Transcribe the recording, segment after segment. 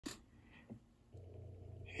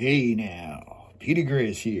Hey now, Peter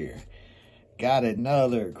Grizz here. Got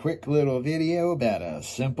another quick little video about a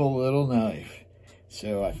simple little knife.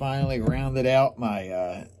 So I finally rounded out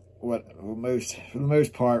my, for the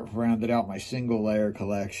most part, rounded out my single layer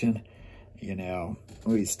collection. You know,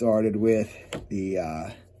 we started with the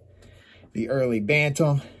early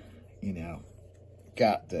Bantam, you know,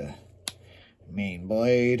 got the main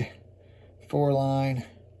blade, 4-line,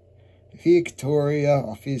 Victoria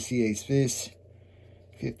Officier Swiss,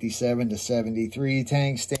 57 to 73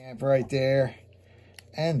 tank stamp right there.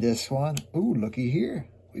 And this one, ooh, looky here.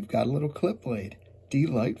 We've got a little clip blade.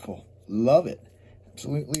 Delightful. Love it.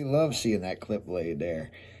 Absolutely love seeing that clip blade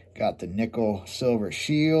there. Got the nickel silver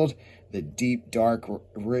shield, the deep, dark,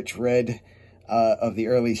 rich red of the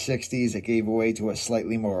early 60s that gave way to a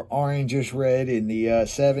slightly more orangish red in the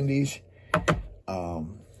 70s.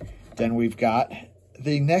 Then we've got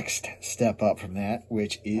the next step up from that,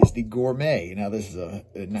 which is the Gourmet. Now, this is a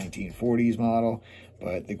 1940s model,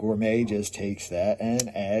 but the Gourmet just takes that and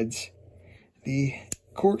adds the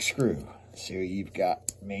corkscrew. So you've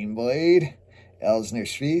got main blade, Elsner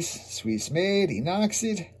Swiss made,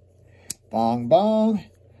 Enoxid, bong bong,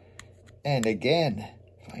 and again,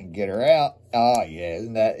 if I can get her out, oh yeah,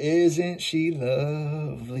 isn't she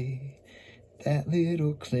lovely? That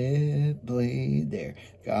little clip blade there.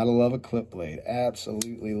 Gotta love a clip blade.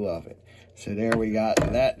 Absolutely love it. So there we got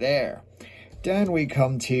that there. Then we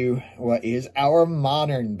come to what is our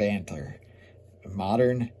modern banter. Our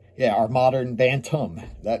modern Bantam.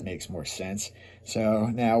 That makes more sense.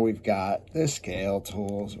 So now we've got the scale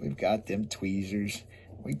tools. We've got them tweezers.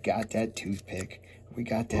 We got that toothpick. We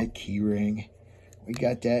got that key ring. We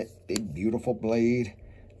got that big beautiful blade.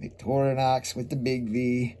 Victorinox with the big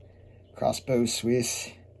V. Crossbow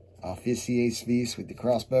Swiss, Officier Swiss with the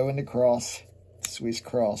crossbow and the cross, Swiss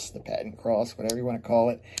cross, the patent cross, whatever you want to call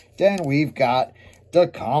it. Then we've got the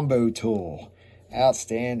combo tool.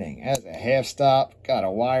 Outstanding. Has a half stop, got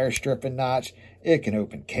a wire stripping notch. It can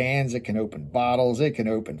open cans, it can open bottles, it can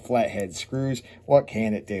open flathead screws. What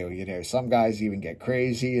can it do? You know, some guys even get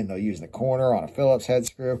crazy and they'll use the corner on a Phillips head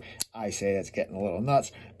screw. I say that's getting a little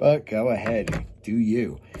nuts, but go ahead, do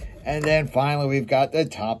you. And then finally, we've got the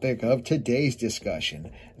topic of today's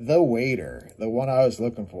discussion, the waiter, the one I was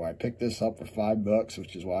looking for. I picked this up for $5,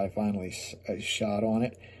 which is why I finally shot on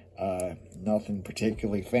it. Nothing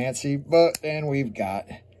particularly fancy, but then we've got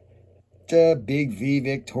the Big V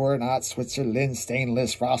Victorinox Switzerland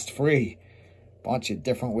stainless frost-free. Bunch of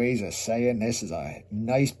different ways of saying this is a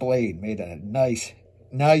nice blade made out of nice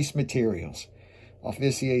materials.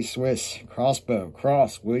 Officier Swiss, crossbow,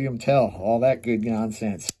 cross, William Tell, all that good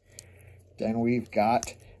nonsense. Then we've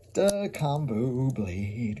got the combo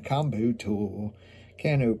blade, combo tool,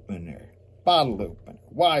 can opener, bottle opener,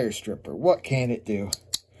 wire stripper. What can it do?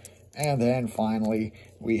 And then finally,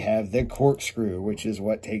 we have the corkscrew, which is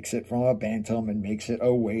what takes it from a Bantam and makes it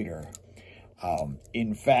a waiter.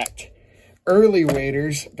 In fact, early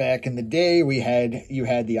waiters back in the day, you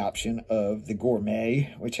had the option of the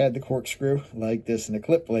Gourmet, which had the corkscrew like this and a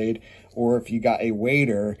clip blade, or if you got a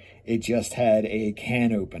waiter, it just had a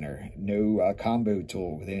can opener, no combo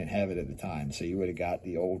tool. They didn't have it at the time, so you would have got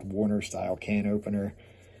the old Warner style can opener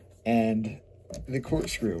and the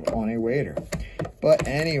corkscrew on a waiter. But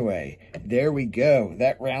anyway, there we go.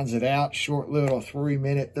 That rounds it out. Short little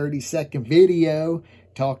 3-minute, 30-second video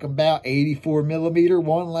talking about 84mm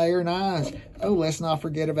one-layer knives. Oh, let's not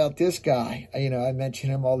forget about this guy. You know, I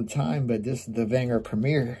mention him all the time, but this is the Wenger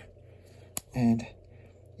Premier. And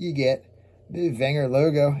you get the Wenger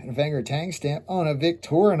logo and Wenger tank stamp on a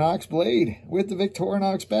Victorinox blade with the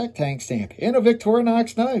Victorinox back tank stamp and a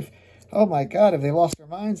Victorinox knife. Oh my God, have they lost their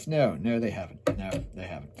minds? No, they haven't. No, they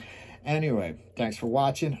haven't. Anyway, thanks for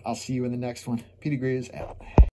watching. I'll see you in the next one. Peter Grizz out.